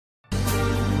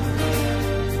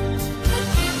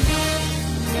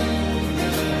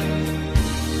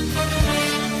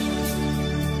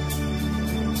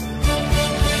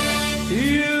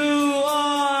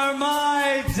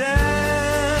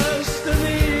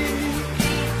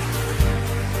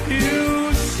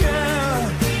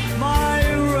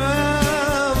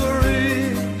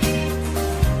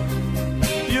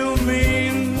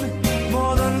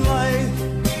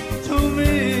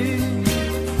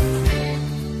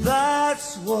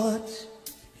That's what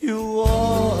you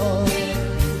are.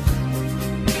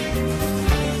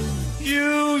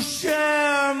 You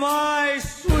share my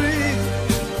sweet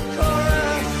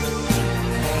caress.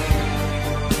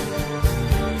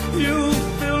 You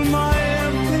fill my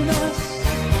emptiness.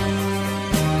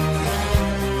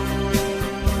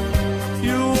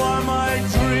 You are my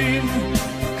dream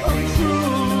come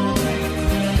true.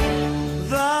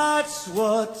 That's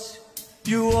what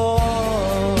you are.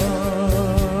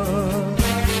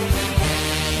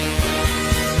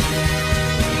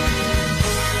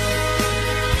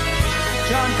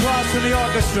 John Cross in the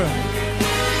orchestra.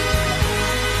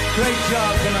 Great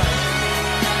job tonight.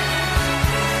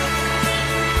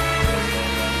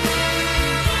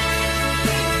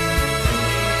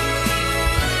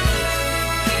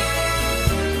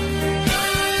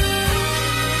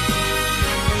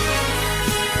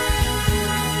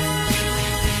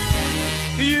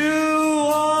 You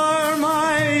are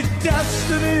my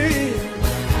destiny.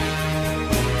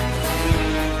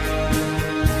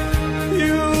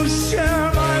 You share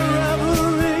my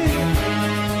revelry.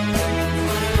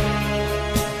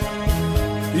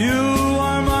 You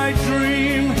are my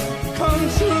dream come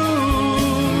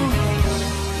true.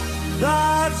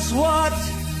 That's what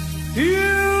you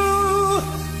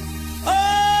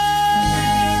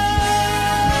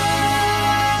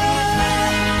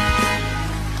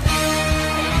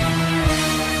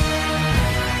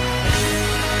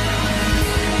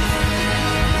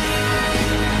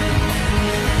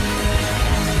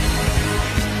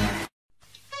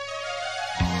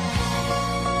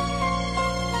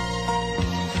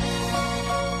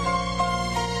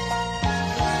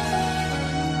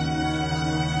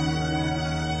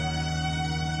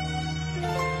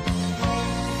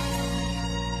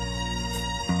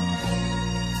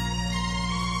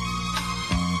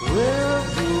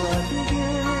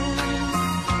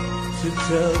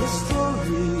tell the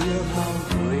story of how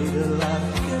great a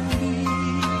life can be.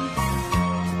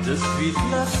 The sweet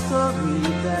love story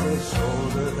that is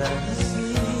older than the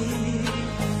sea.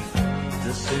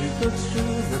 The simple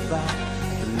truth about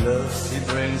the love she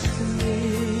brings to me.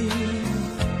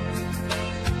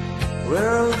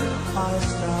 Where are the high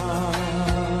stars?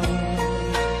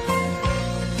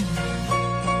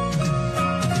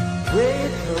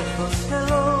 With her first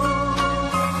hello,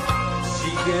 she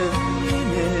gave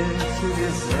meaning to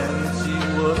this empty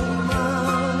world now.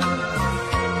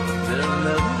 There'll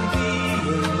never be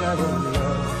another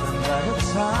love, another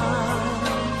time.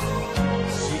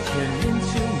 She came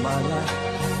into my life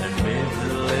and made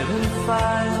the living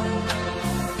fine.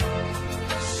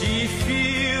 She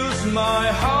fills my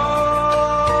heart.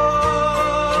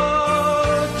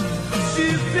 She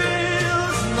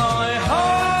fills my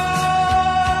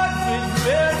heart with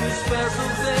very special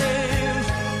things,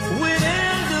 with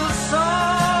angel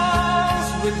songs,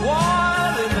 with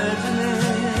wild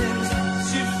imaginings.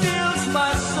 She fills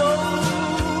my soul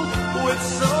with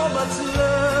so much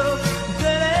love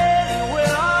that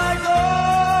anywhere I go,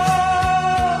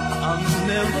 I'm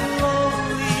never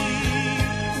lonely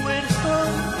with her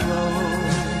alone.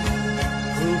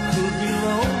 Who could be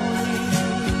lonely?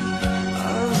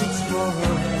 I reach for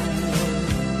her hand,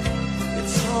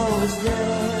 it's always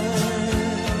there.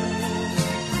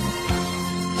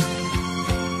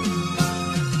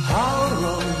 How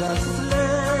long does it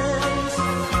last?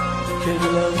 Can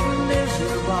love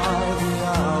measure by the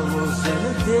hours in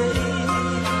a day?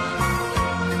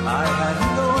 I have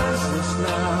no answers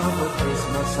now, but this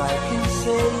much I can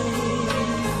say.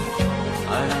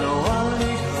 I know I'll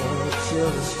need her till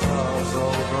the stars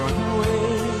all burn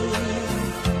away,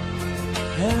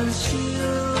 and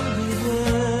she'll be there.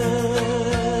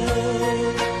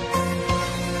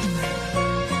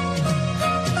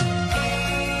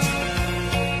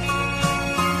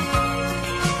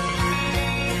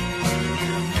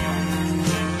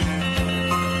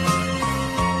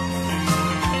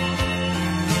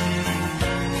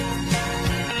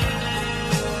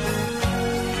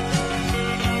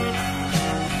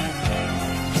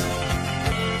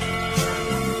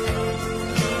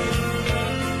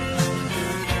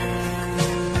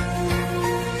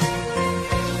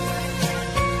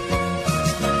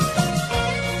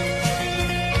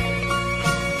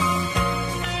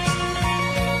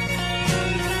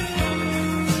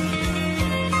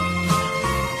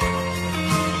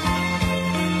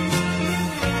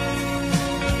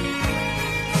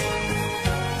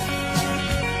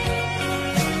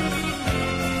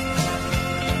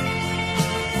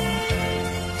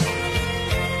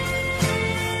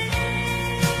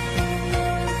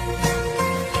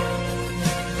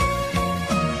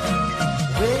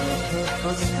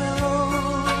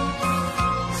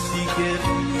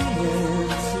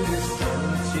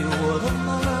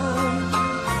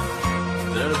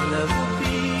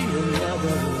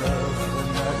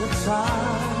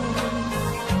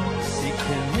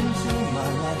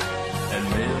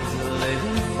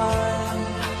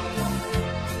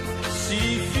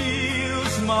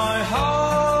 my heart.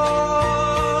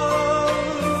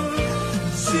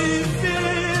 She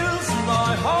fills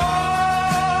my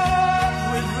heart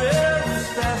with rarest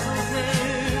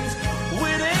dazzles,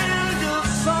 with angel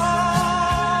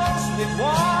songs, with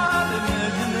warm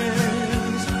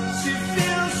imaginings. She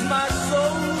fills my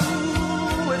soul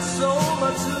with so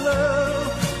much love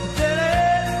that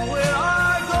anywhere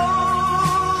I go,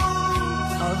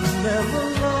 I'll never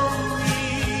lonely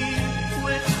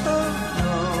with her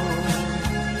love.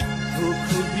 Who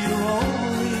could be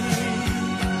lonely?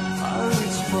 I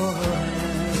reach for her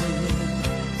hand,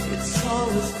 it's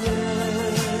always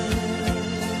there.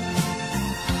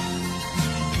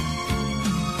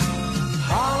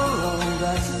 How long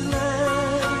does it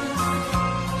last?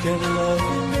 Can love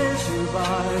be measured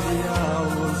by the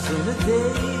hours in a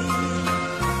day?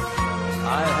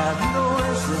 I have no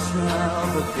answers now,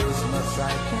 but there's much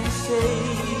I can say.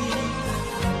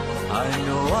 I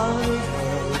know I'll leave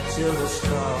her till the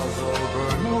stars all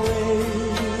burn away,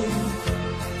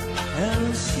 and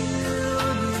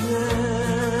she'll be there.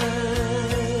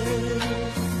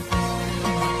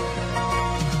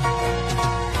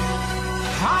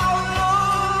 How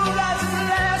long does it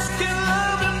last? Can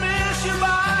love be measured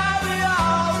by the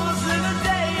hours in a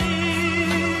day?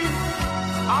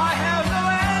 I have no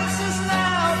answers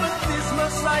now, but this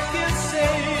much I can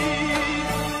say.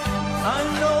 I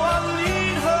know I'll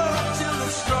lead her till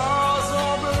the stars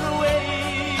all burn away,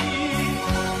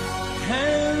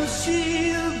 and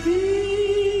she'll be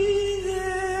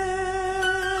there.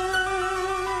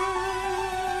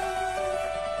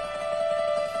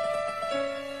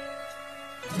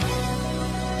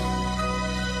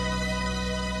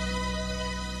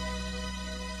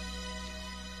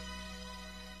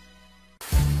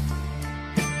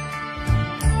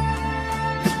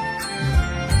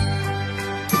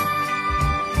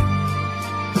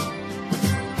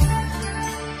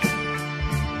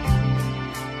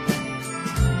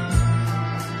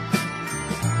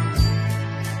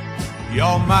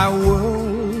 You're my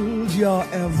world, your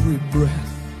every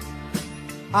breath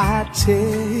I take.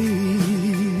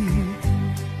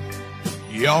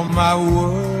 You're my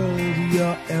world,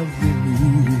 your every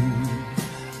move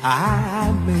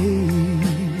I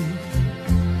make.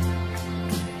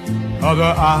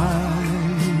 Other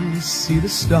eyes see the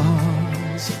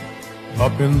stars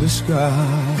up in the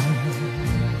sky,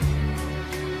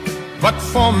 but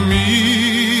for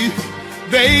me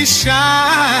they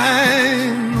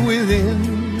shine within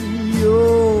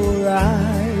your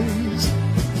eyes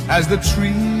as the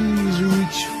trees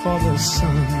reach for the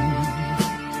sun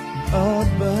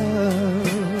above.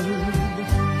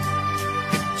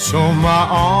 So my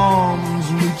arms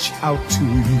reach out to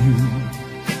you,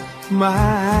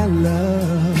 my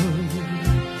love,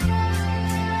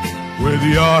 with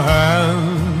your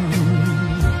hand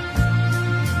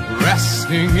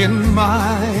resting in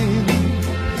mine.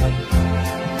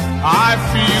 I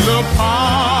feel a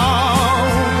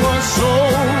power so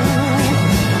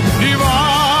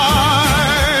divine.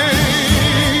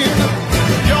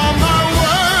 You're my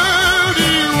world,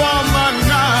 you are my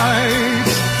night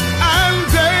and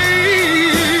day.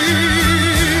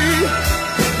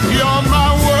 You're my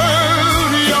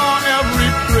world, your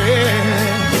every prayer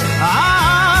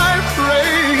I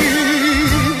pray.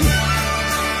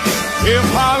 If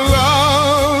our love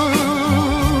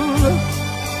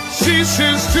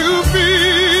ceases to be,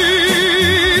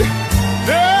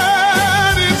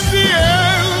 then it's the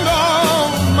end of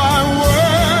my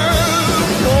world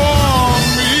for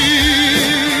me.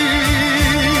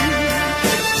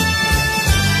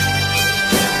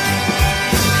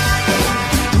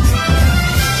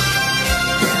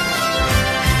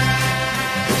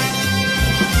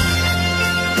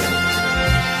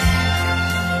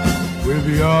 With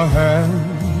your hand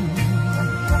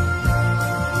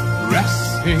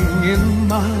resting in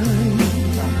mine,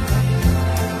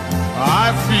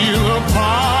 I feel a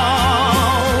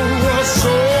power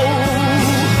so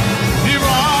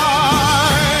divine.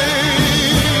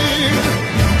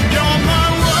 You're my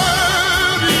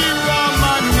world, you are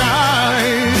my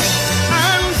night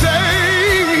and day.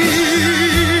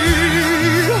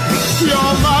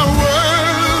 You're my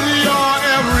world, your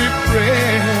every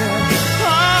prayer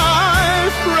I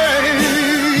pray.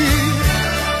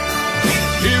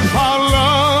 If our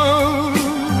love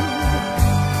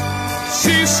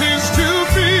ceases to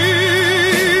be,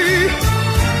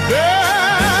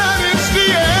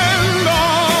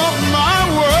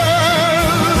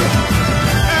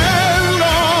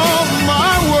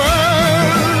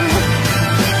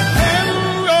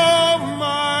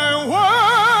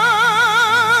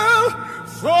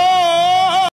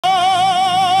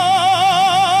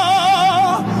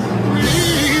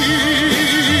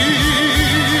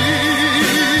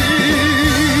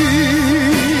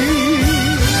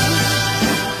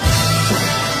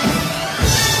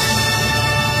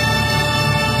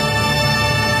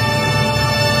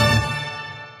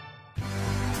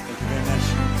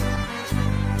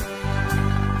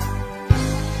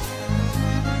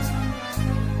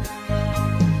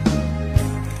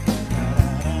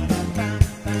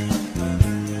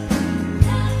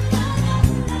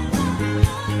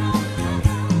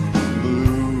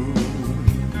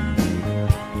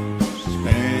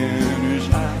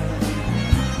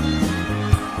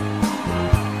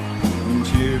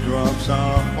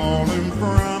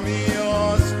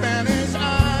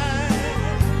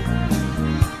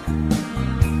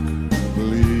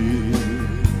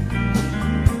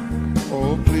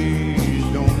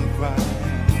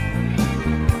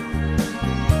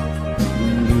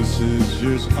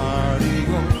 just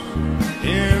adios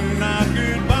and not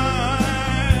goodbye.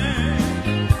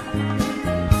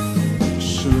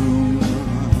 Soon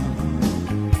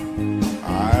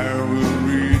I will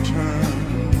return,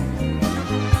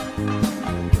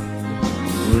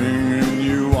 bringing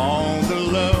you all the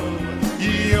love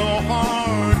your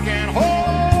heart can hold.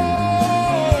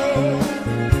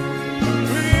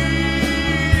 Please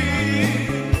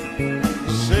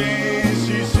say,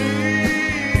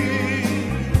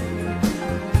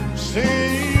 say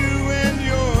you and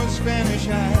your Spanish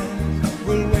eyes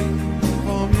will wait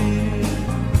for me.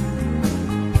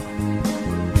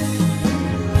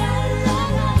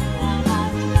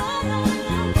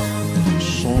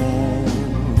 Son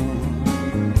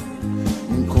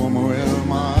como el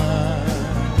mar,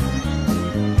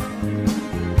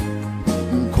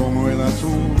 como el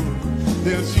azul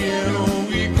del cielo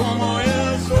y como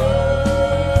el sol.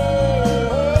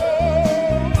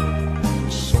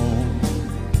 Son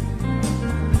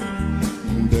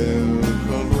del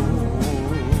calor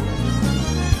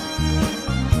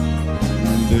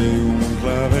de un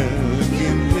clavel que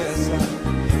empieza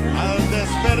al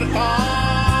despertar.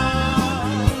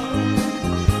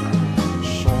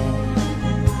 Son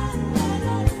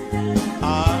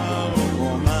algo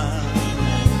más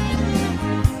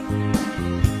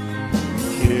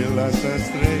que las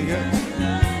estrellas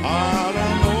al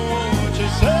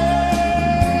anochecer.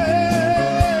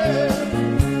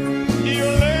 Yo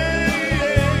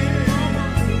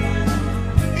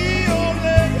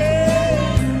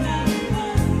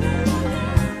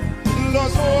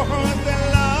los ojos de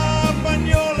la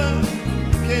española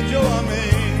que yo amé.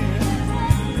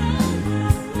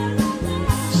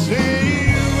 Say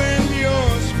you and your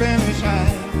Spanish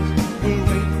eyes will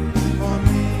wait for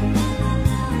me.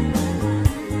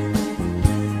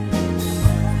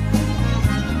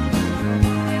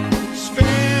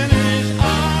 Spanish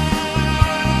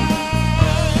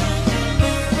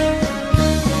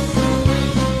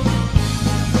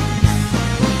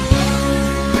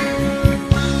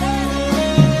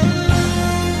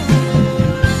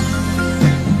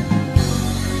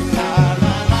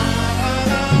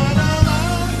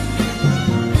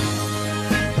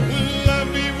love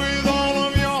me with all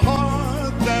of your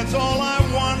heart, that's all I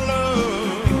want,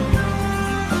 love.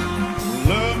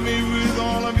 Love me with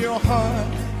all of your heart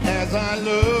as I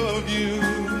love you.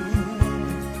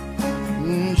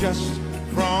 Just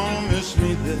promise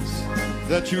me this,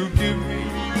 that you'll give me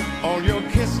all your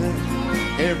kisses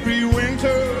every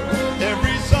winter,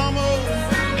 every summer,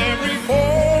 every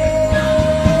fall.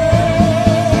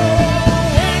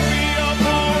 When we are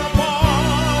far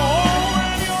apart,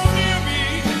 when you're near me,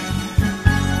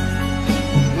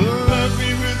 love me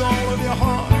with all of your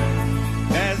heart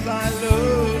as I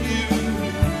love you.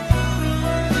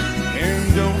 And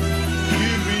don't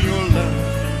give me your love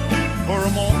for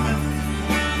a moment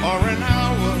or an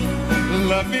hour.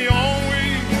 Love me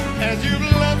always as you've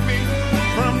loved me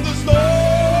from the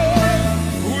start,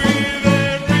 with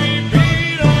every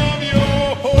beat of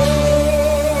your heart.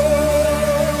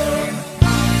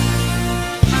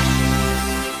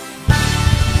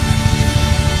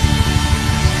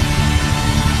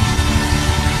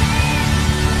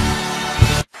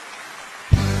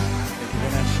 Thank you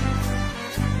very much.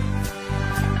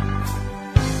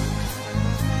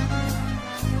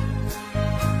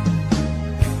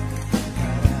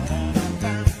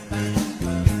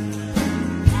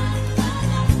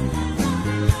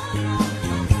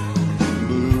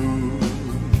 Blue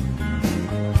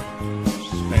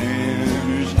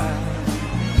Spanish eyes,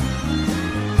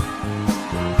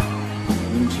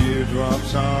 and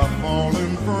teardrops are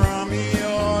falling from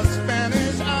your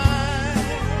Spanish eyes.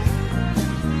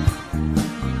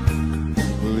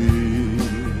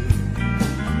 Please,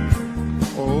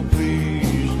 oh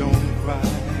please don't cry.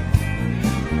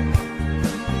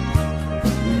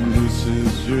 This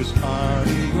is just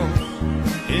adios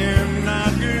and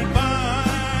not goodbye.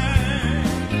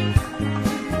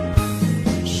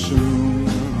 Soon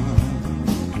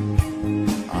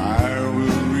I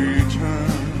will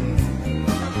return,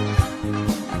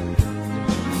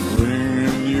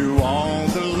 bringing you all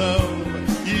the love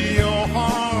your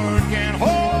heart can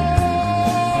hold.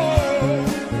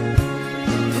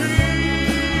 Please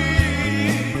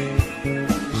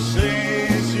say,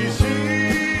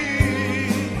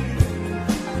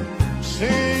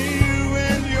 say you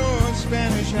and your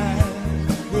Spanish eyes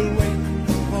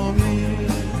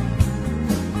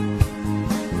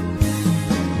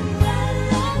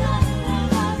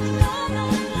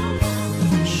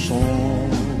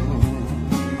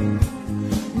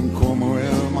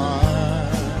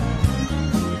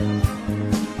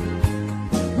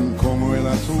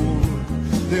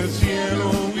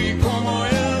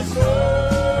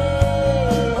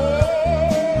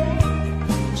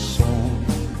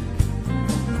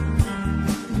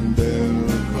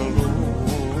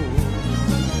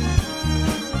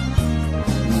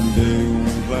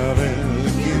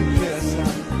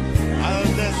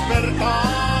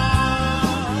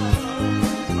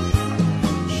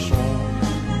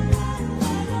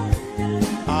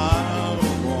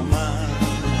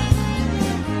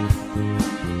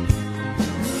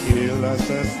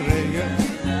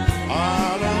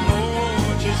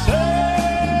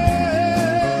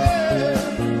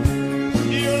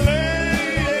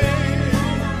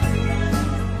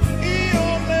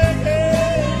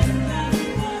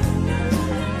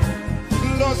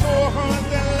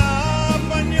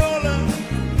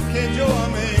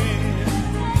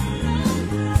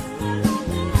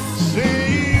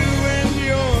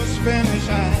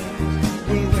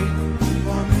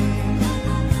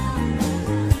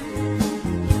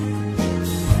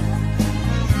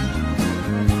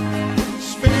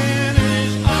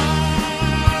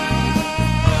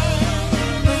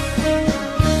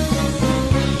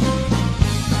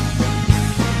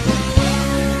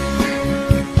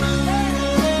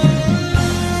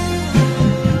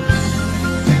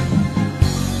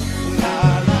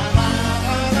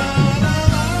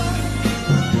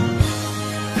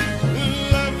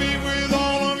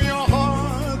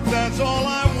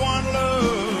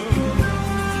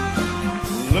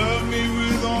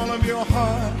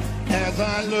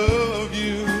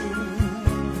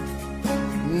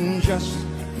just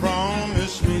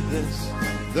promise me this,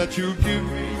 that you'll give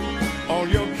me all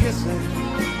your kisses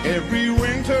every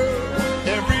winter,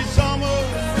 every summer,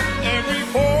 every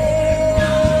fall.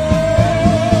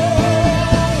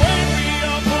 When we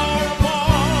are far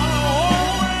apart,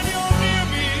 when you're near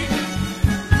me,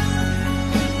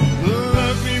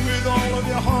 love me with all of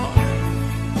your heart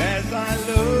as I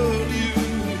love you.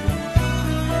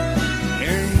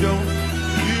 And don't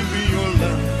give me your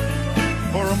love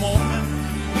for a moment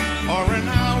or an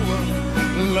hour.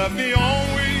 Love me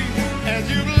always as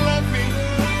you've loved me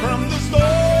from the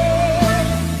start,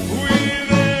 with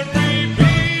every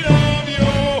beat of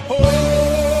your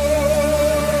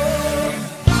heart.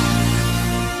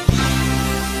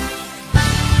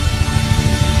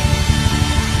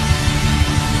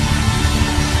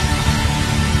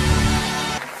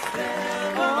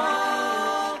 They'll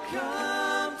all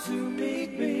come to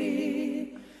meet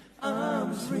me,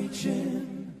 arms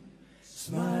reaching,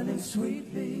 smiling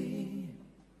sweetly.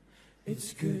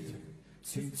 It's good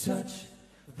to touch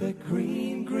the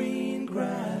green, green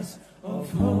grass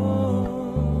of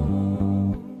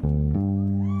home.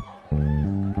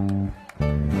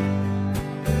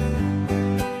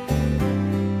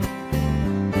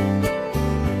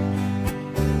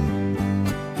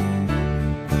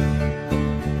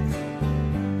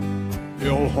 The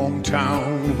old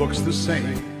hometown looks the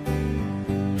same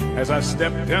as I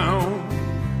step down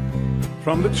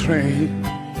from the train.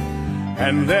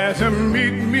 And there to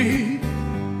meet me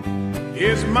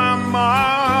is my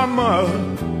mama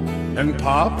and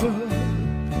papa.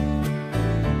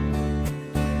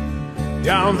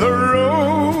 Down the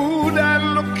road I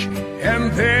look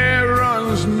and there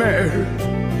runs Mary,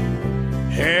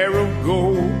 hair of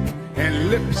gold and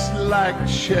lips like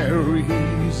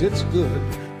cherries. It's good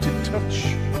to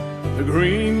touch the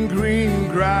green, green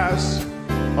grass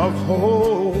of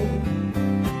home.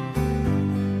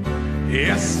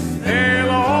 Yes, they'll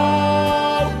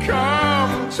all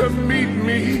come to meet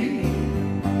me,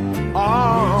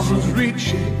 arms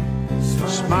reaching,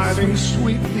 smiling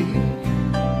sweetly.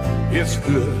 It's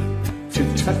good to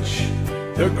touch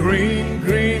the green,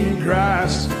 green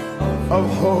grass of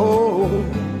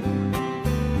home.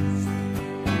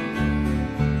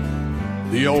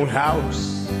 The old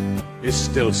house is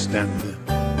still standing,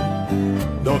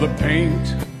 though the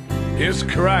paint is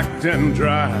cracked and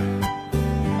dry.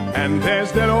 And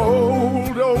there's that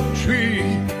old oak tree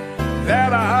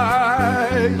that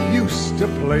I used to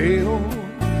play on.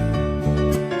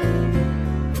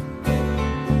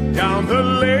 Down the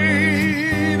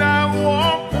lane I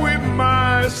walk with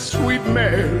my sweet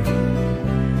Mary,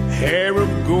 hair of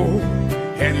gold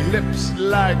and lips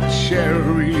like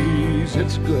cherries.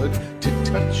 It's good to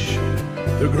touch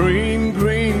the green,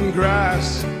 green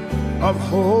grass of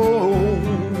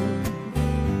home.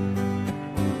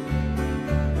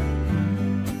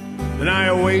 Then I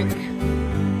awake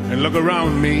and look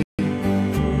around me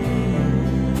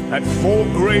at 4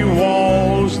 gray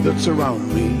walls that surround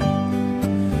me.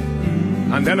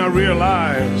 And then I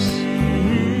realize,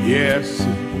 yes,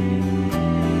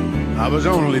 I was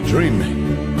only dreaming.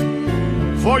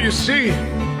 For you see,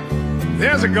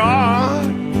 there's a God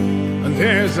and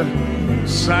there's a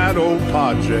sad old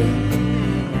padre.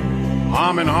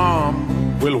 Arm in arm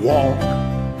we'll walk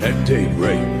at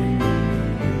daybreak.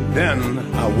 Then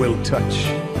I will touch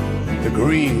the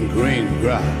green, green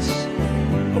grass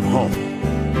of home.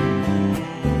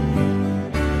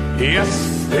 Yes,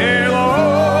 they'll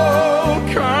all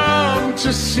come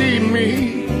to see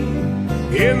me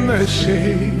in the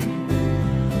shade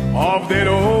of that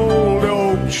old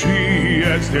oak tree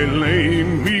as they lay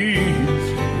me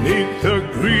neath the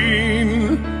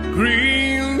green,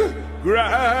 green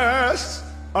grass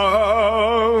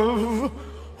of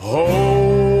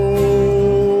home.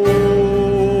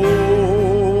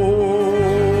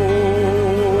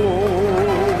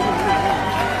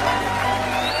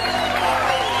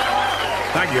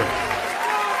 Thank you.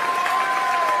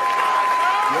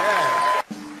 Yeah.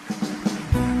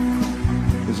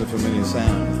 It's a familiar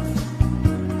sound.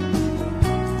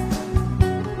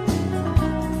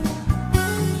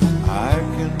 I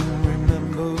can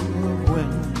remember when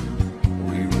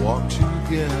we walked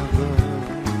together,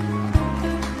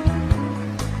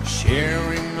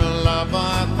 sharing the love I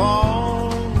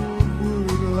thought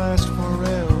would last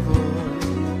forever.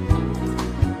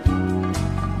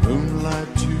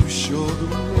 Moonlight to show the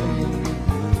way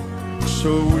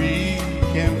so we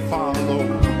can follow,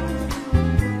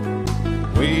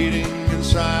 waiting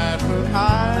inside her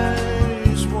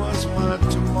eyes was my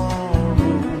tomorrow.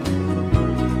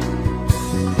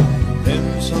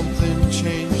 Then something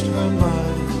changed her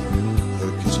mind.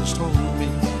 Her kisses told me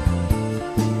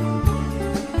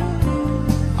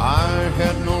I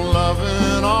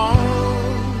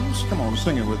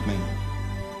Sing it with me.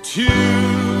 To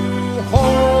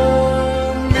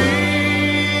hold me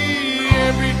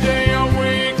every day I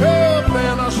wake up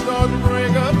and I start to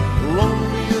break up.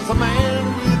 Lonely as a man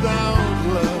without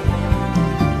love.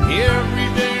 Every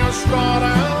day I start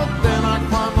out, then I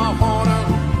climb my heart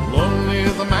out. Lonely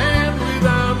as a man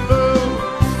without love.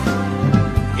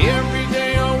 Every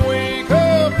day I wake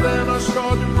up, then I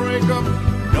start to break up,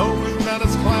 knowing that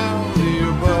it's cloudy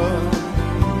above.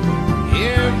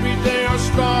 Every day I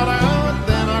start out,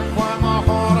 then I cry my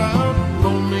heart out,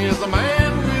 lonely as a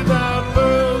man without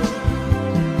love.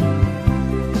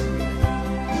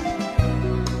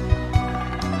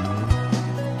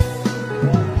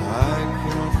 I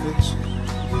cannot fix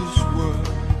this world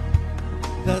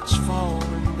that's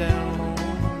falling down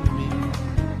on me.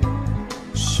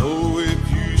 So if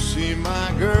you see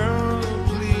my girl,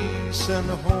 please send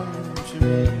her home to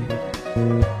me.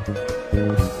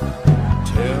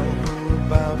 Tell her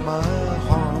about my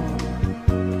heart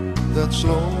that's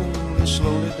slowly,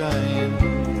 slowly dying.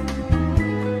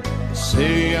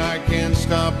 Say I can't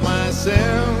stop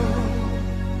myself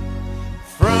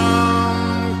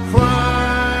from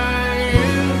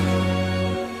crying.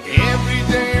 Every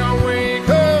day I wake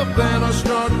up and I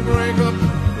start to break up,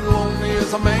 lonely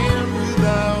as a man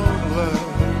without love.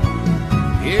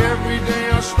 Every day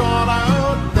I start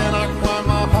out, then I cry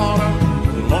my heart out,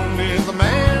 lonely as a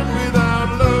man without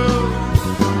love.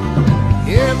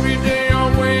 Every day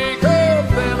I wake up,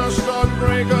 then I start to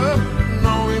break up,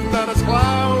 knowing that it's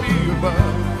cloudy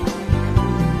above.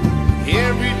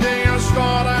 Every day I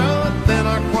start out, then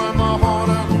I cry my heart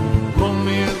out,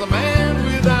 lonely as a man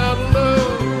without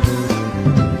love.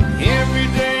 Every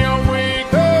day I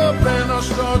wake up, then I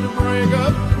start to break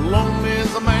up, lonely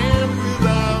as a man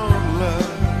without love.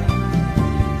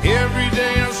 Every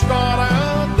day I start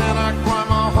out, then I cry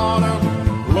my heart out,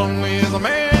 lonely as a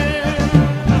man.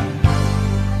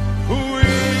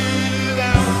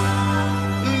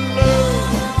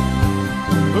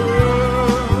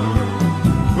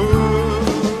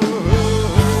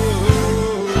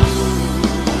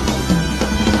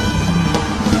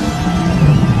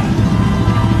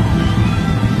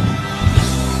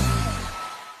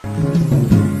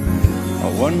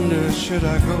 Wonder, should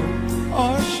I go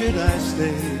or should I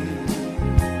stay?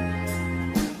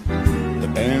 The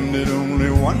band had only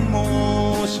one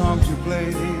more song to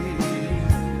play,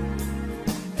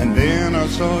 and then I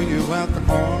saw you out the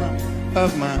corner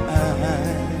of my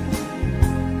eye.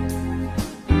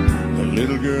 The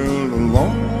little girl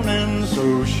alone and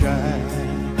so shy.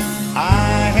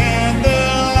 I had the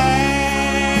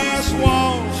last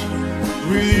waltz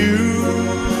with you.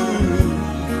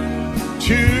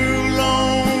 Two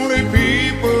lonely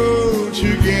people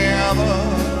together.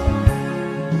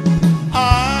 I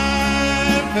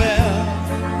fell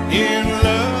in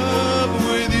love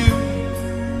with you.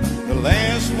 The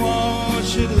last one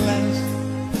should last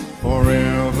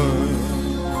forever.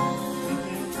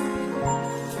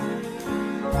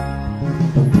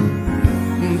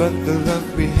 But the love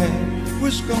we had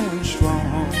was going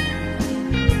strong.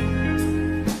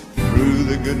 Through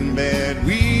the good and bad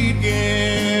we'd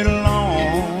get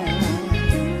along.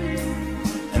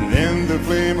 And then the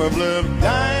flame of love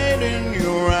died in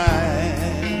your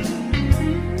eyes.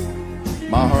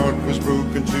 My heart was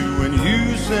broken too when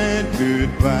you said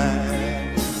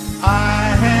goodbye.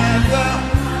 I had the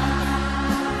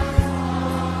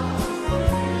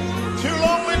two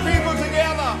lonely people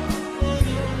together.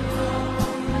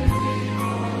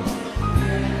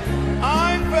 I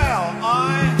fell,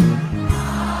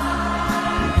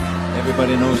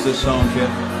 Everybody knows this song,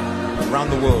 Jeff, around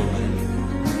the world.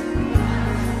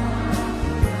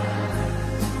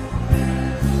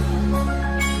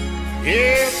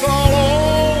 It's all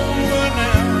over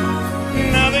now,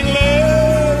 nothing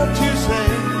left to say,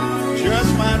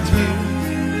 just my tears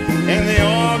and the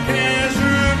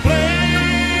orchestra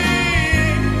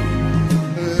playing.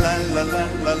 La la la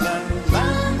la la la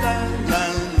la la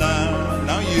la.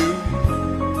 Now you.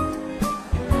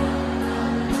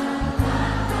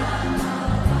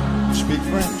 Speak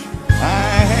French. I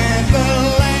had the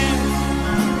last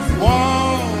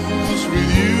waltz with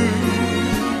you.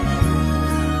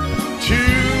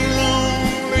 Two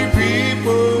lonely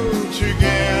people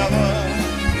together.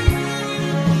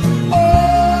 Oh,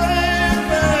 I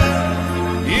fell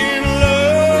in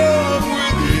love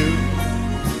with you.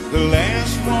 The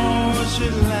last one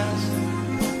should last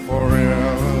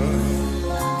forever.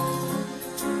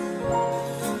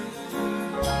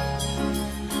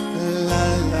 La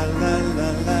la la la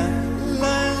la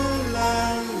la la la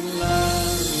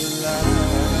la.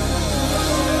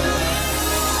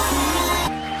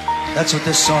 That's what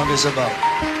this song is about.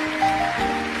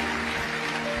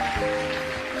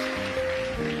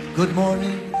 good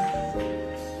morning.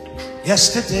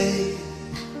 Yesterday,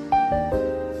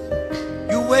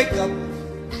 you wake up,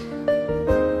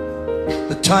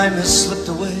 the time has slipped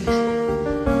away,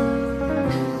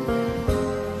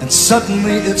 and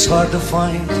suddenly it's hard to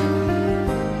find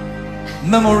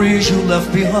memories you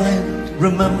left behind.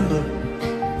 Remember,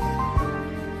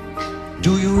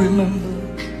 do you remember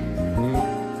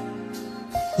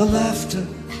the laughter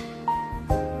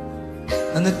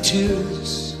and the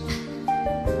tears,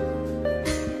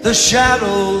 the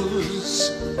shadows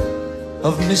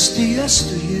of misty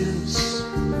yesteryears,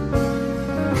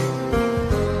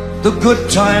 the good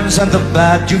times and the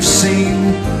bad you've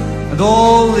seen, and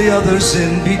all the others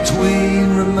in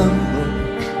between. Remember,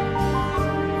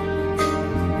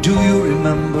 do you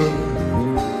remember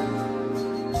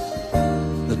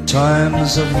the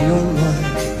times of your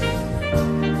life?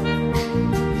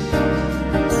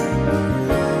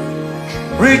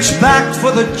 Reach back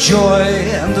for the joy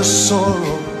and the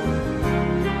sorrow,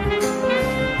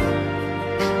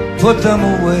 put them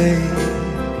away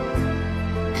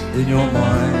in your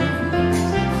mind.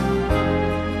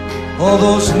 All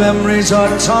those memories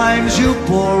are times you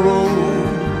borrow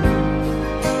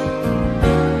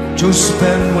to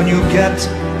spend when you get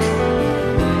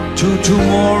to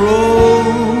tomorrow.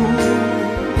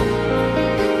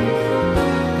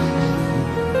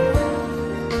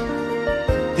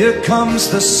 Here comes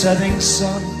the setting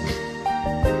sun,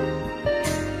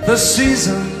 the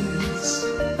seasons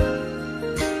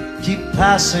keep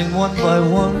passing one by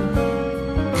one.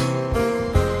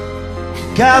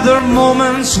 Gather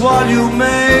moments while you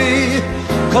may,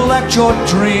 collect your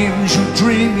dreams you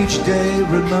dream each day.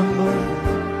 Remember,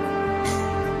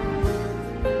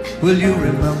 will you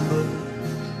remember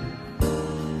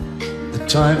the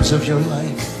times of your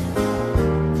life?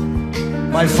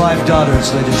 My 5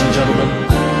 daughters, ladies and gentlemen.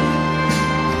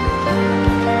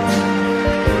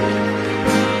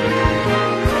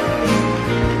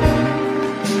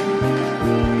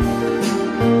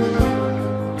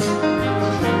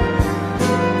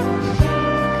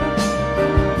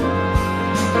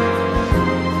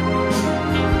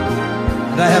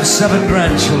 I have 7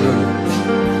 grandchildren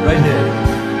right here.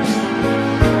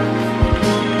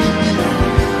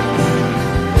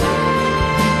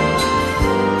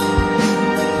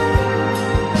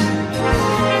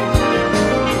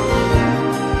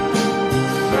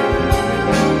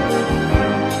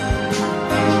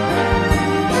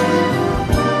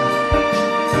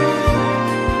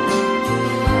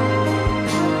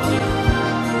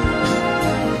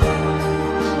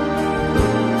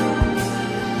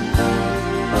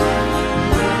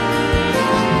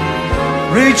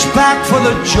 Reach back for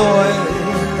the joy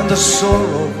and the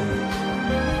sorrow,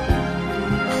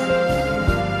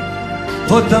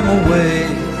 put them away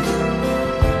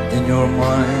in your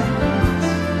mind.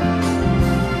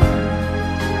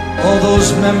 All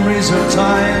those memories are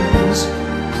times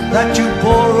that you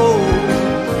borrow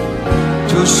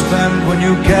to spend when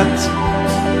you get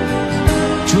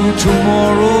to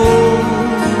tomorrow.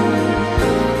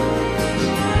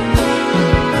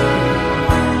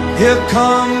 Here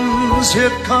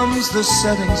comes the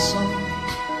setting sun,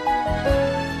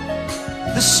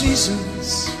 the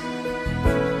seasons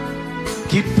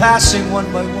keep passing one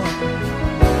by one.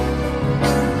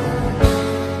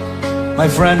 My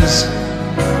friends,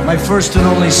 my first and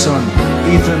only son,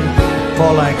 Ethan,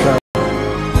 Paul Anka,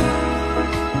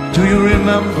 do you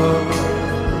remember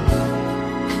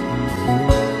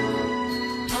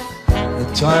the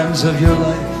times of your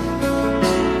life?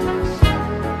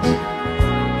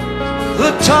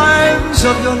 The times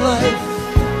of your life,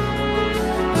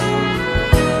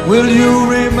 will you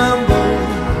remember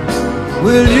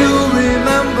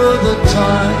the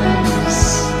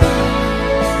times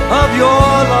of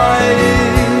your life?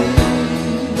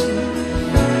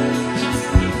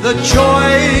 The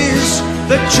joys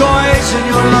in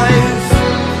your life,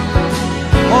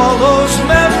 all those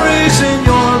memories in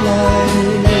your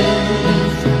life,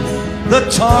 the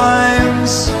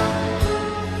times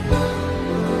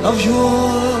of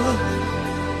your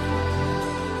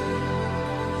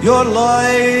life.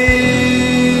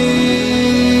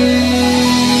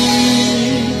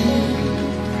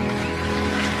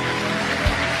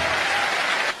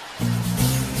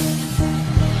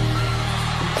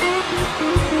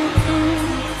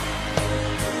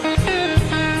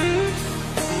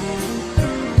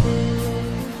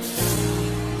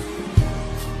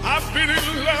 I've been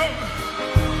in love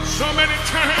so many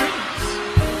times,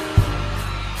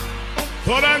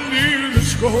 thought I knew the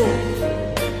score,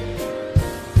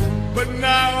 but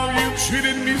now you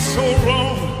treated me so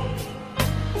wrong,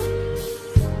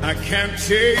 I can't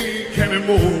take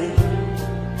anymore.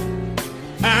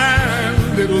 I'm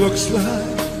And it looks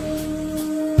like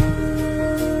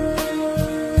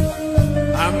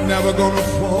I'm never gonna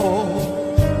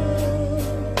fall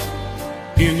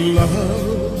in love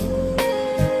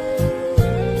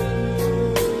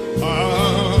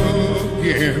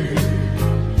again.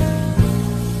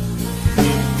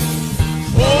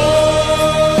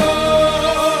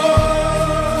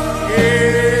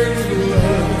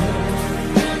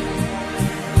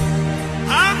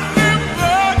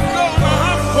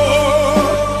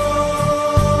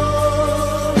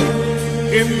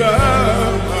 In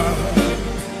love,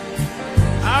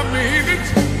 I mean it,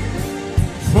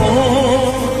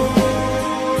 fall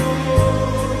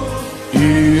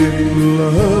in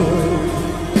love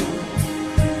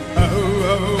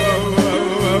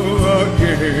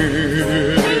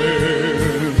again.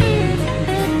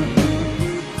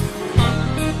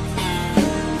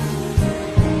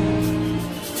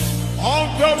 All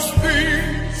those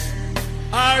things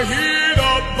I heard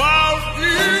about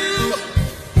you,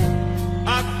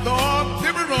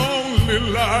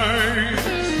 lies.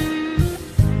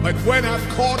 But when I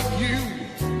caught you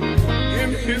in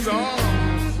his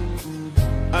arms,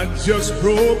 I just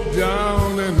broke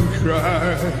down and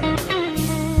cried.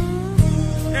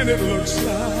 And it looks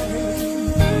like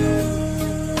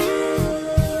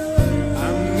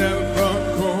I'm never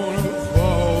gonna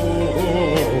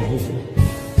fall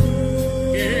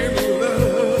in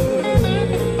love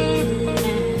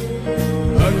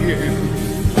again.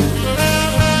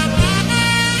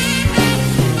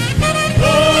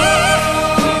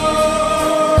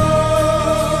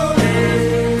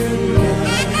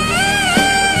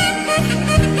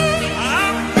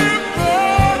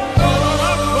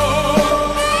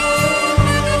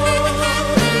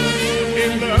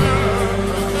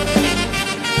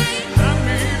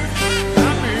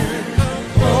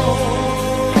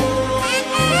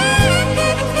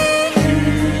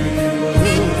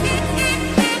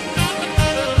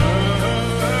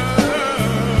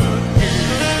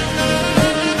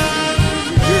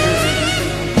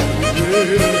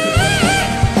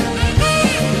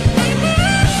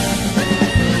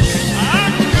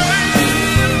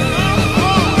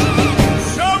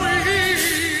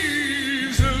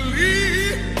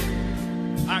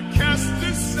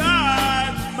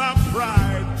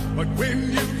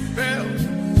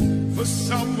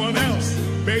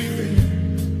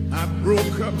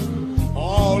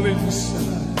 All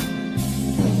inside,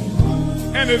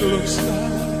 and it looks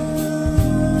like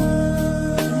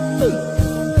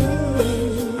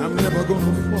I'm never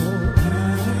gonna fall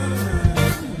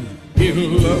in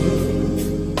love.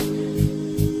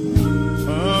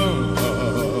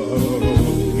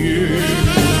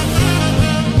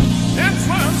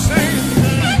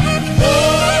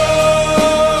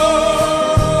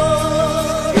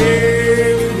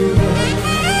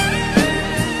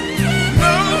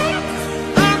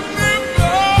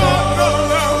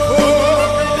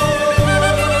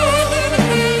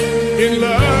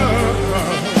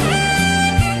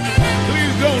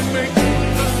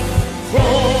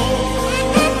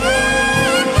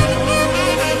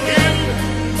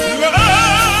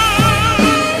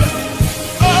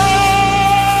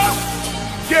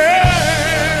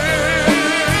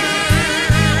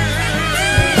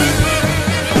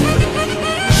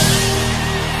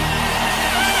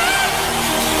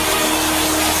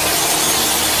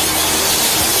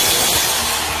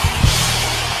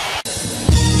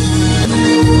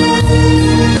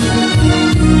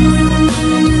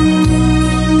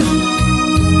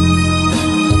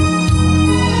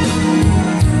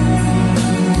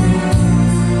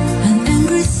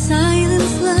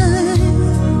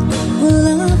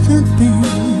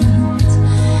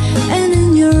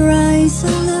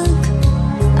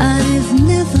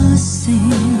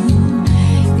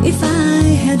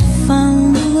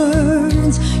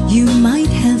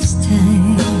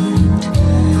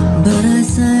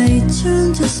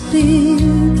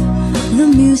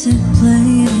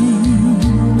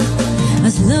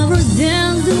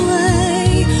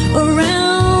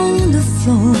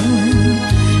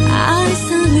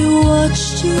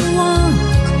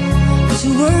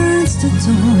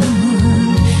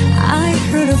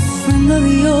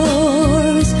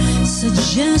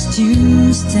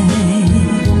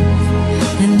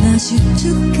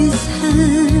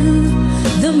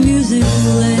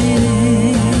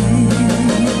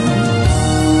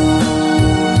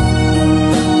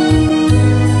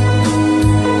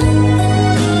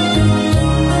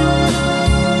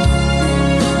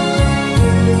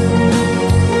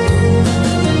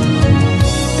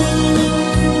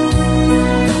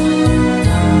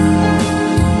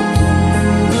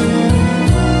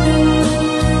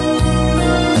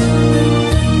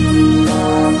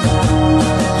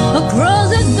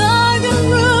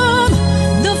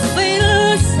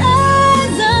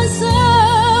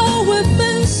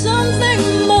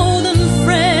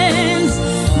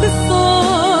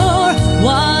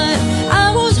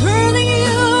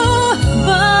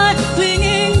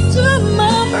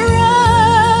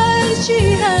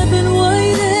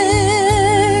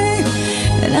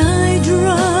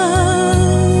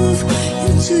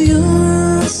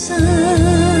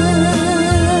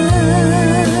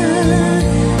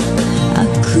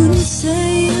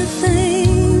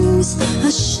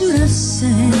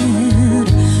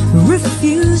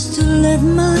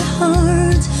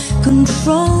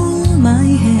 control my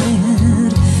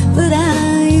head, but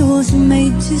I was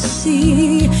made to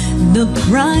see the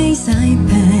price I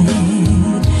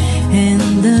paid.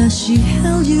 And as she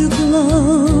held you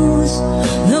close,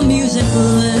 the music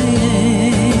played.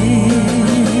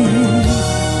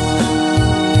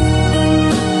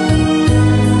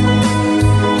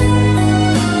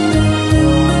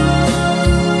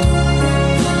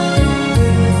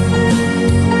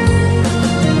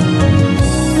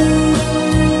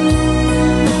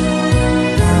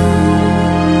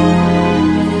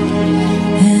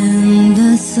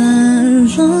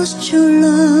 Lost your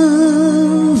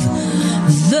love,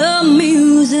 the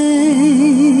music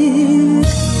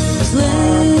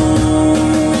played.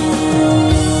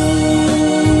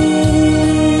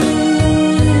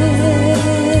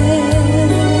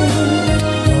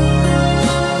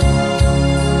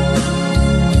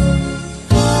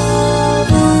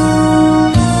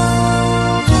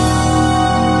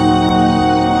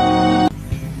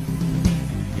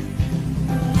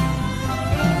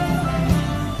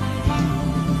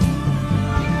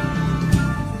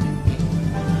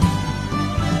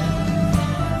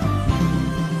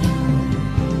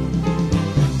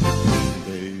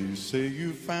 Say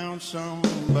you found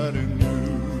somebody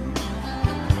new,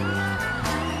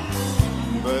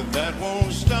 but that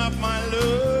won't stop my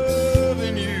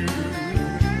loving you.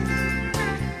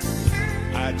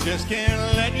 I just can't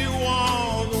let you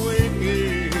walk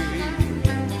away.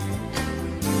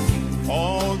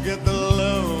 Forget the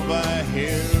love I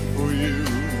had for you.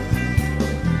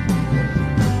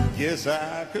 Yes,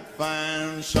 I could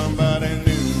find somebody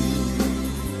new.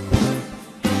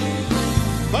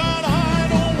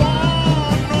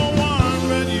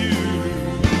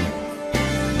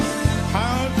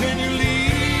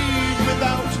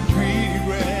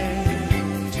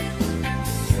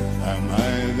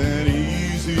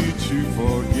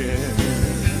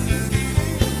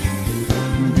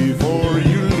 Before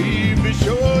you leave, be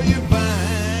sure you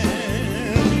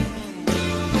find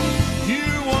you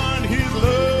want his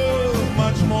love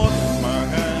much more than mine.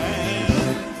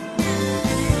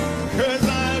 'Cause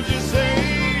I just say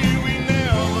we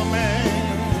never met.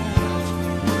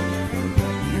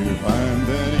 You find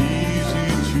that easy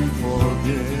to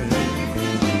forget.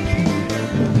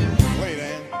 Wait,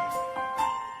 Ann.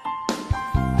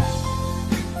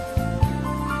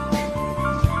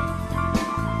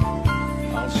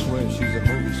 She's a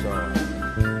movie star.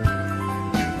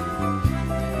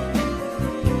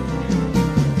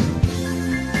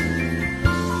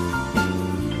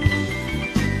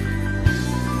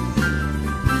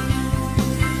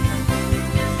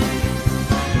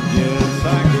 Yes,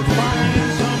 I could find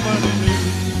somebody new,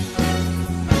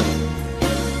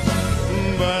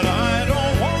 but I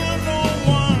don't want no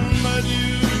one but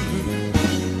you.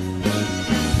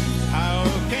 How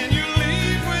can you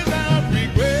leave without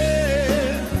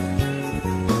regret?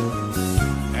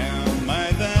 Am I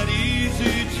that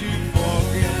easy to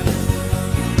forget?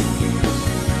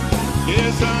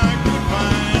 Yes, I could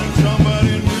find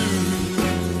somebody new,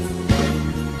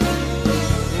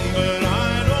 but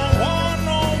I don't want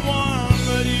no one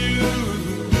but you.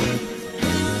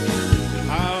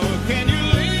 How can you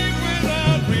leave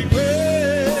without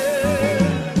regret?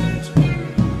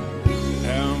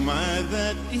 Am I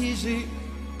that easy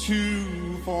to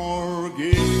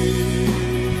forget?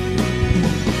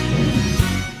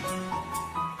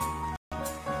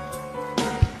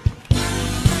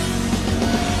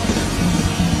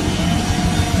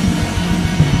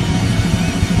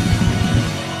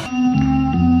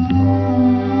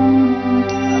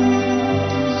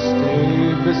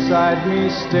 Beside me,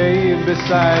 stay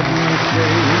beside me,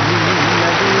 stay.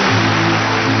 Never leave.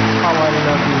 How I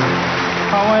love you,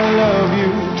 how I love you,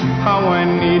 how I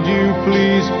need you,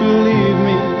 please believe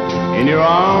me. In your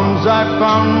arms I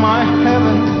found my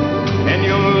heaven, and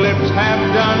your lips have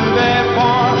done their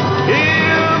part.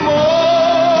 Il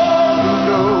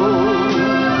mondo,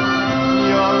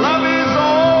 your love is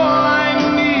all I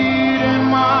need in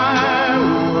my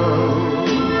world.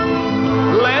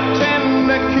 Let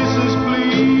tender kisses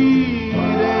plead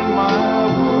in my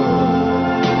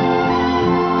world.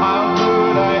 How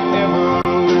could I ever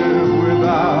live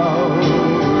without you?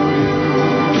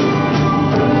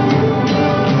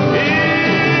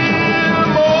 Il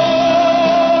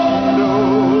mondo,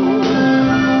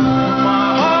 my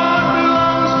heart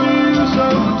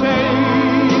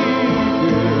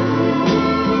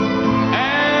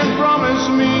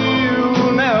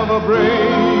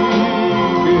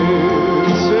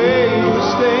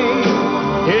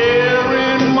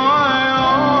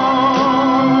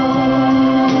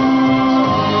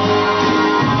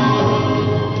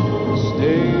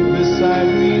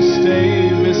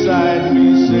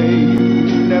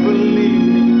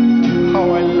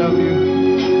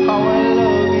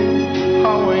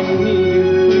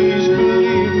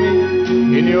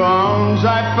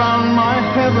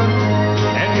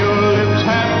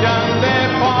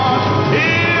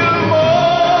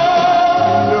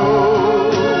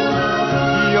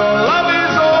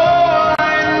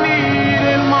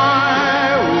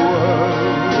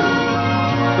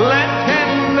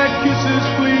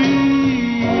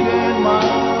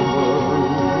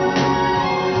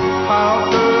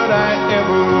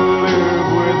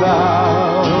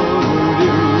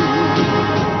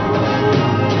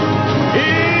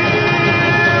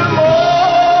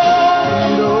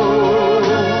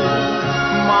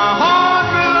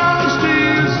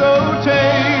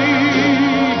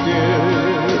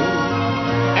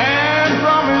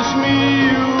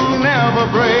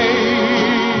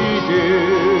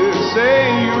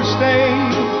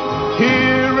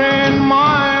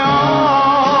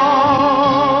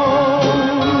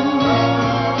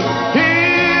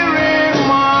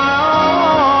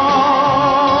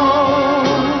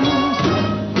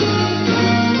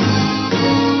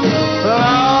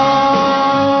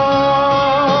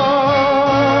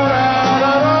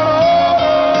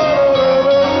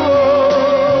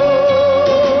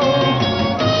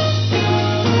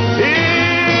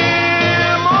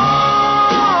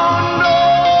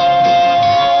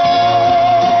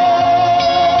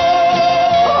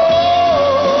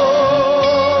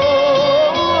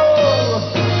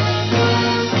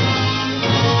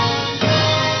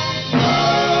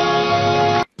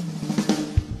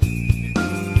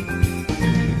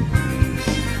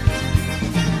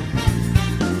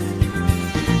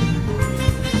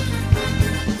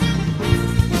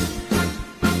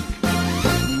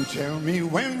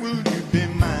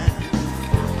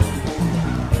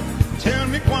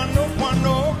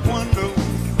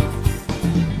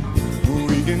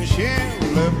and share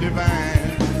love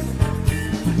divine.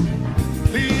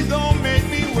 Please don't make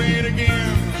me wait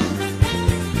again.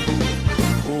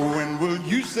 When will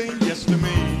you say yes to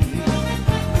me?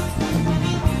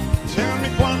 Tell me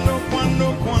quando,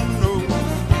 quando, quando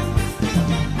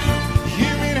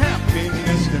you mean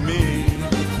happiness to me.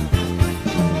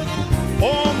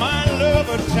 Oh, my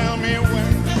lover, tell me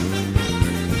when.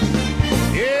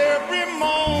 Every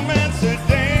moment's a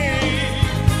day.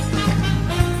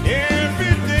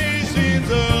 Every day seems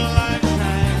a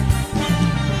lifetime.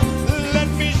 Let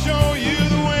me show you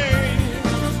the way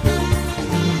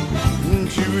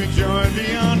to enjoy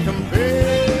beyond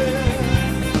compare.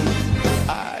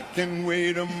 I can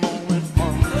wait a moment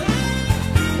more.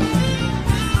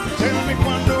 Tell me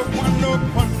quando, quando,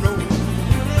 quando.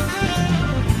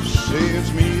 Say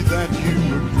it's me that you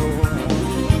adore.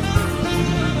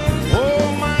 Oh,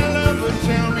 my lover,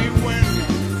 tell me when.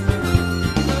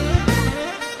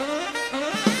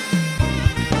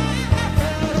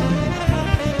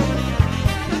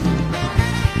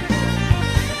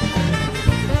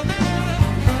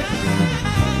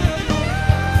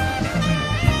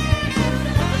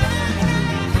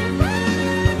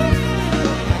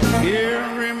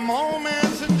 Every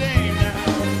moment's a day now.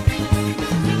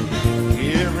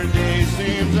 Every day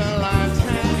seems a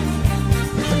lifetime.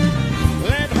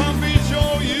 Let Humpy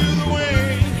show you the way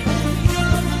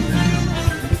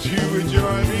to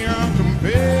enjoy beyond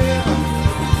compare.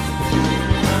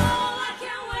 Oh, I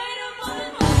can't wait a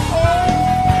moment more.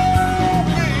 Oh,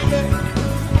 baby,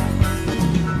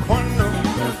 quando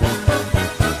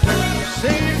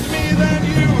say it's me that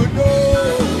you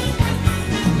adore.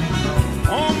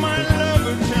 Oh, my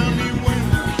lover, tell me when.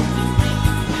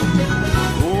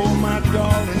 Oh, my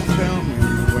darling, tell me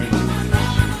when.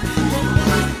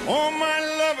 Oh, my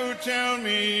lover, tell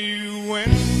me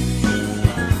when.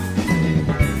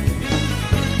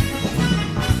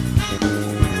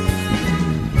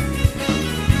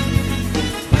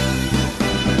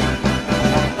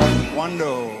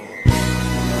 Quando.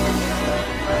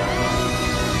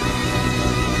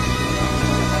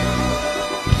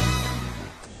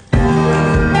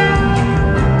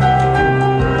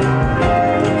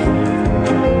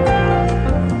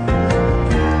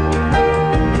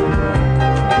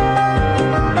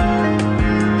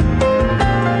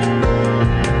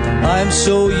 I'm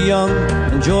so young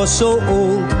and you're so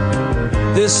old.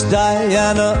 This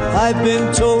Diana, I've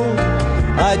been told,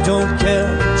 I don't care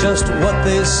just what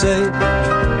they say,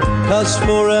 'cause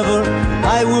forever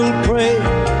I will pray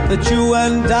that you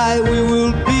and I, we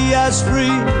will be as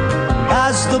free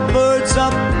as the birds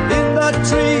up in the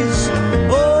trees.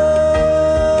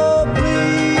 Oh,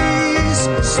 please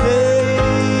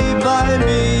stay by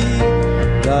me,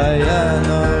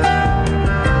 Diana.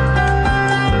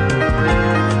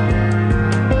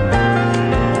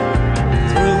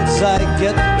 I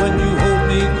get when you hold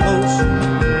me close.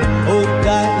 Oh,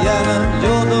 Diana,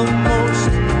 you're the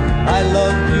most. I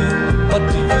love you, but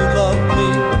do you love me?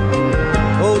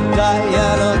 Oh,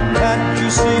 Diana, can't you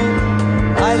see?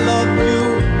 I love you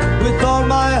with all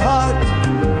my heart,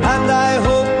 and I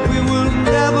hope we will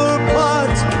never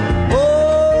part.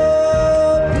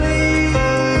 Oh,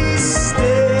 please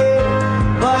stay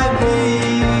by me,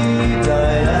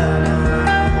 Diana.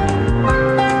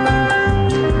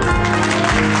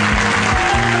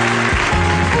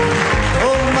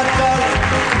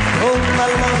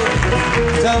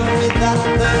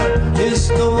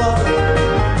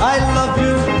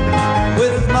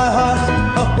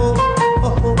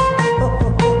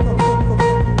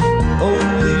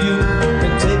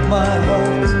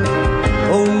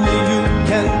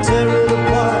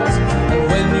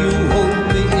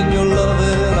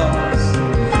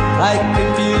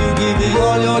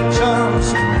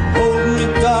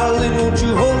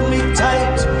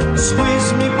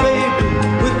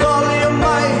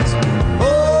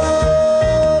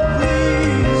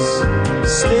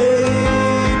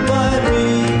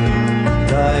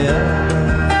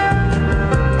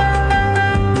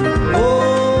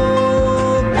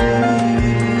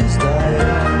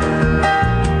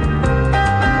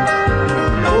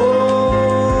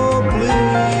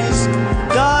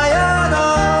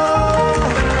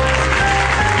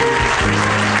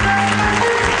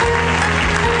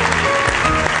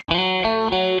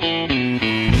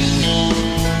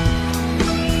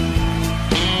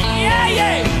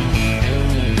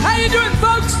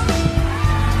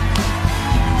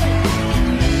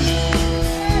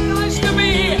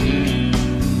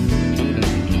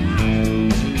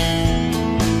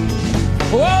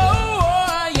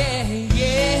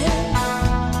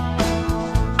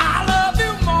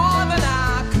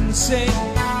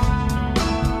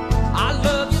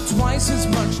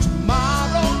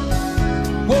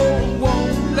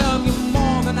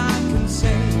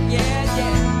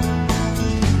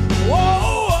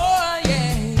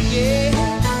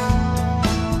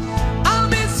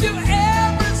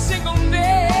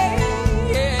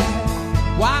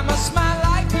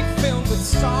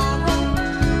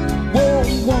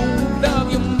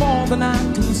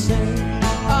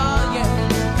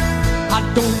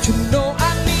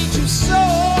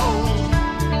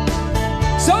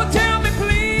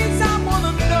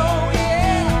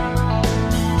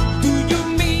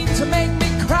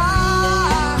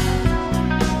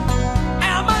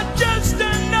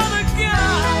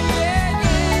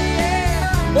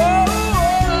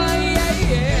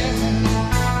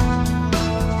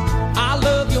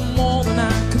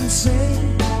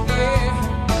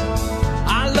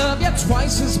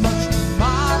 twice as much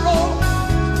tomorrow.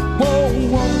 Whoa,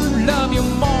 whoa, love you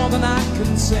more than I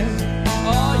can say.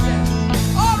 Oh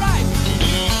yeah, all right.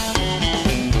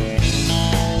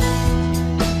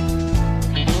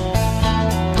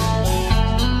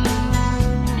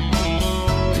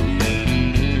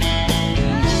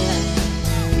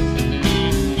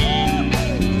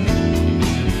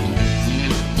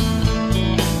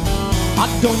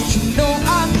 Don't you know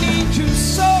I need you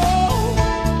so?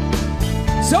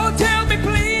 So tell me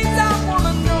please, I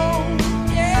wanna know,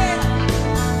 yeah.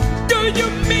 Do you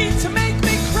mean to make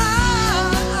me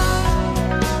cry?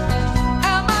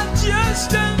 Am I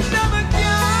just another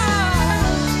guy?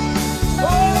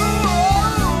 Oh,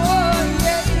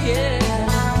 yeah, yeah.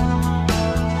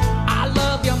 I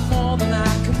love you more than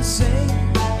I can say,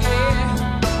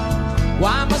 yeah.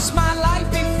 Why must my life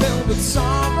be filled with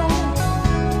sorrow?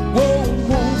 Whoa,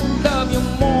 whoa, love you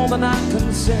more than I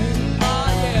can say, oh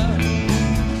yeah.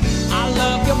 I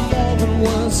love you more than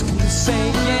words can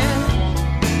say, yeah.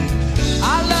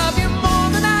 I love you more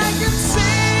than I can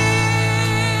say,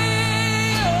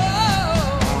 oh.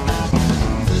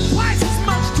 Twice as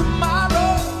much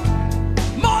tomorrow,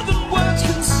 more than words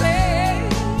can say,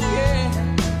 yeah.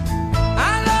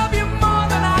 I love you more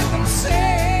than I can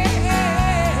say,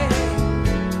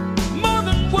 more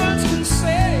than words can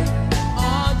say.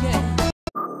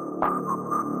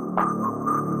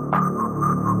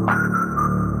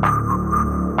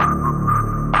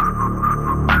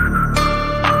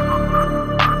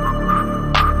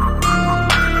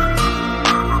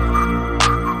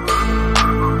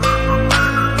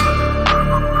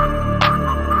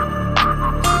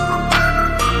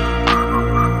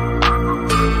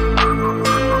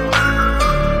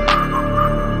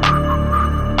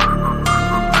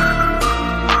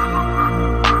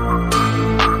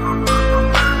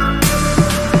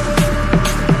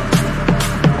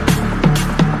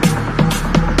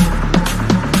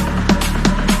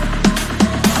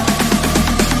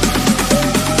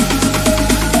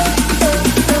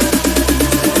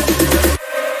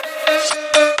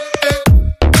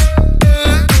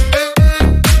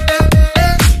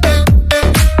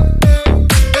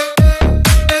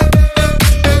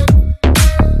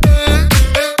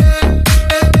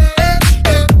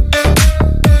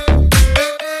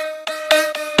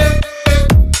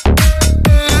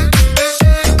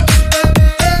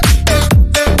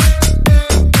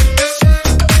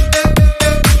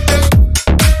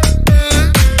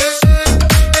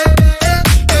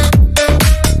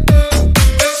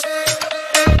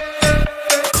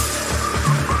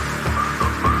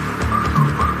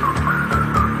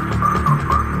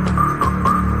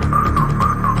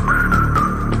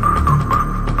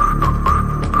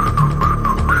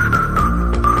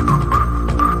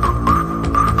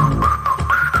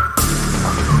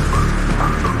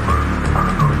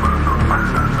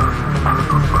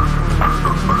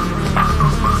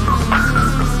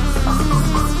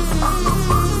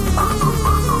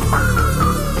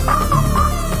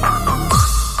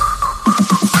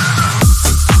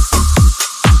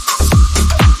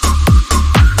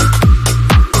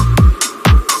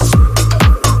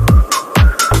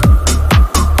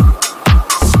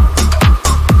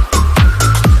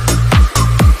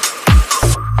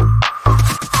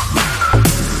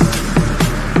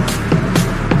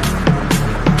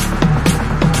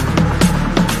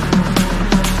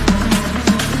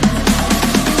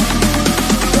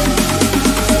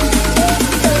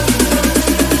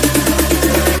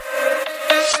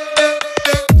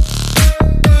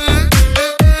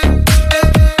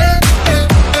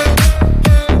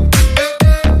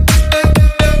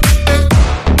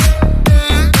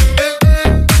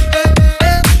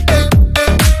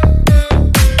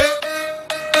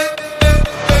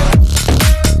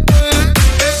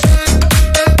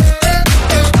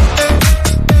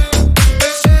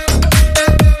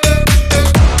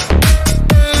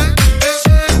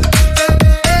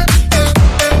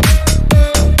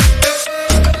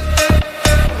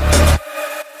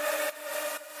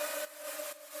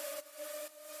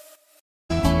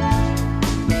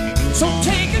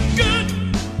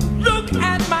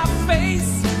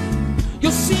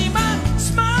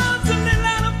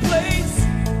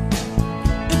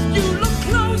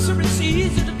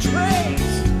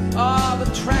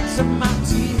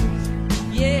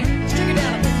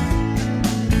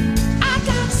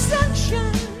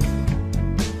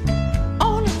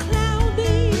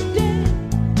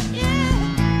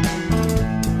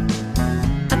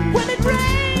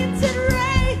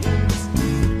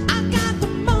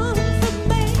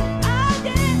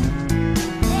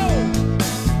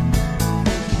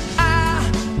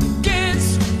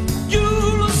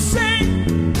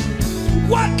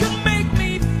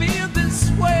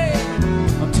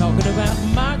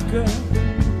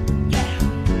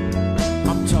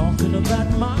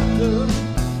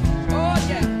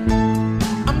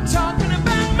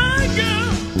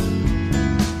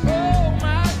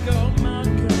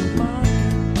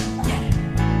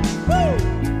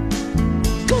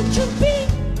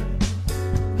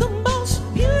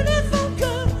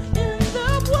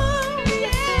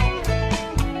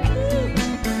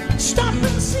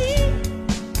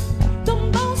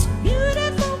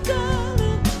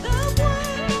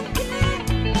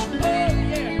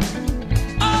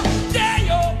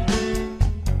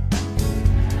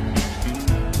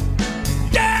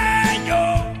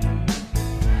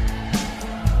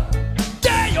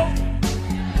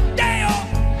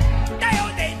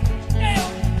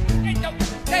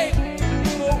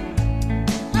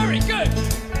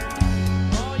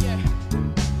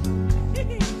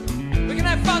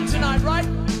 fun tonight, right?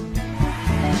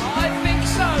 I think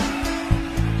so.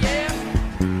 Yeah.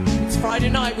 It's Friday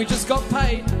night, we just got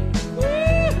paid.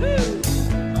 Woo-hoo.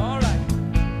 All right.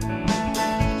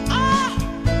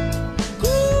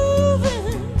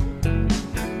 Grooving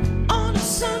on a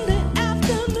Sunday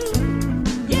afternoon,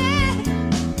 yeah.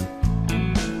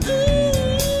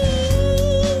 Ooh,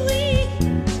 we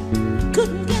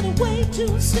couldn't get away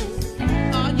too soon.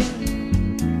 Oh, yeah.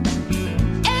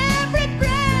 Every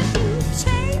breath you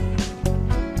take,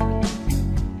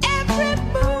 every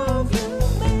move you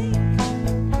make,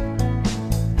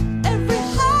 every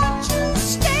heart you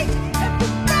stake,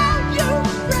 every ground you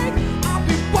break, I'll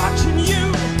be watching you.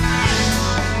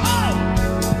 Oh!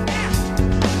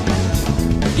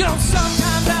 You know,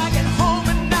 sometimes I get home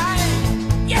at night,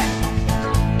 yeah,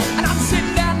 and I'm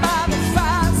sitting down by the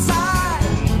fireside,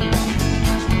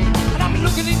 and I'm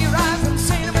looking in your eyes and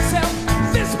saying to myself,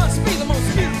 this must be the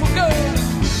most beautiful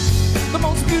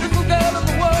girl in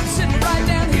the world, sitting right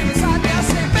down here beside me. I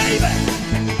say, baby,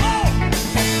 oh,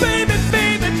 baby,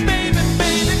 baby, baby,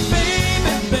 baby,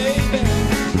 baby, baby.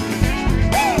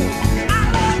 Woo! I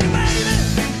love you, baby.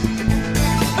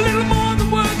 A little more than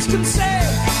words can say.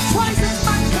 Twice as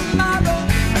much tomorrow,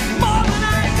 more than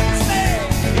I can say.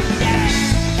 Yeah.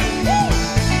 Woo!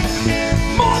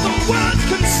 More than words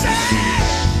can say.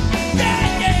 Yeah,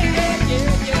 yeah, yeah, yeah,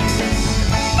 yeah.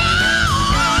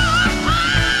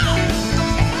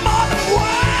 More than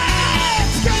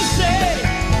words can say.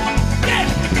 Yeah.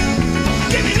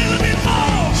 Give me a little bit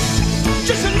more.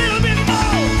 Just a little bit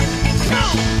more. Come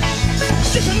on.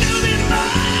 Just a little bit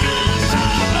more.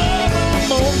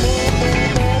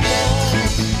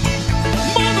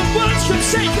 More than words can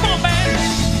say. Come on, man.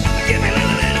 Give me a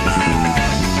little bit more.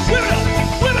 Whip it up.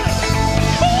 Whip it up.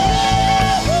 Ooh.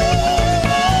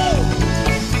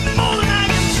 More than I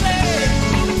can say.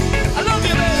 I love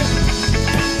you, baby.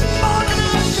 More than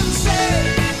I can say.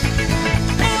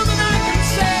 More than I can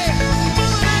say.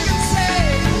 More than I can say.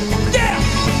 Yeah.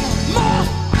 More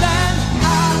than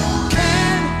I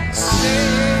can say.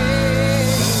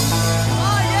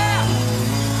 Oh, yeah.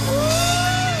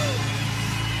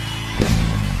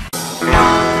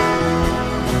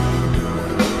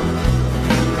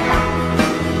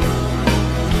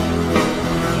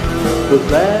 The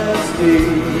last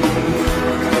leaf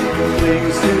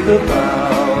clings to the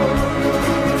bough.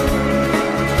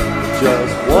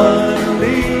 Just one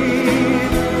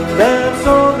leaf, that's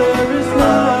all there is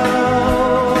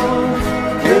now.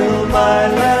 Till my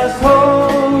last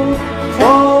hope,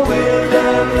 fall wind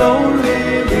and lonely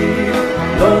leaf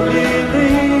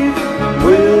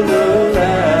will the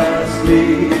last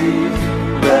leaf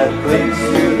that clings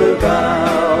to the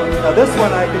bough. Now this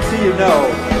one I can see you know.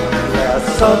 Last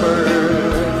summer,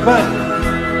 come on.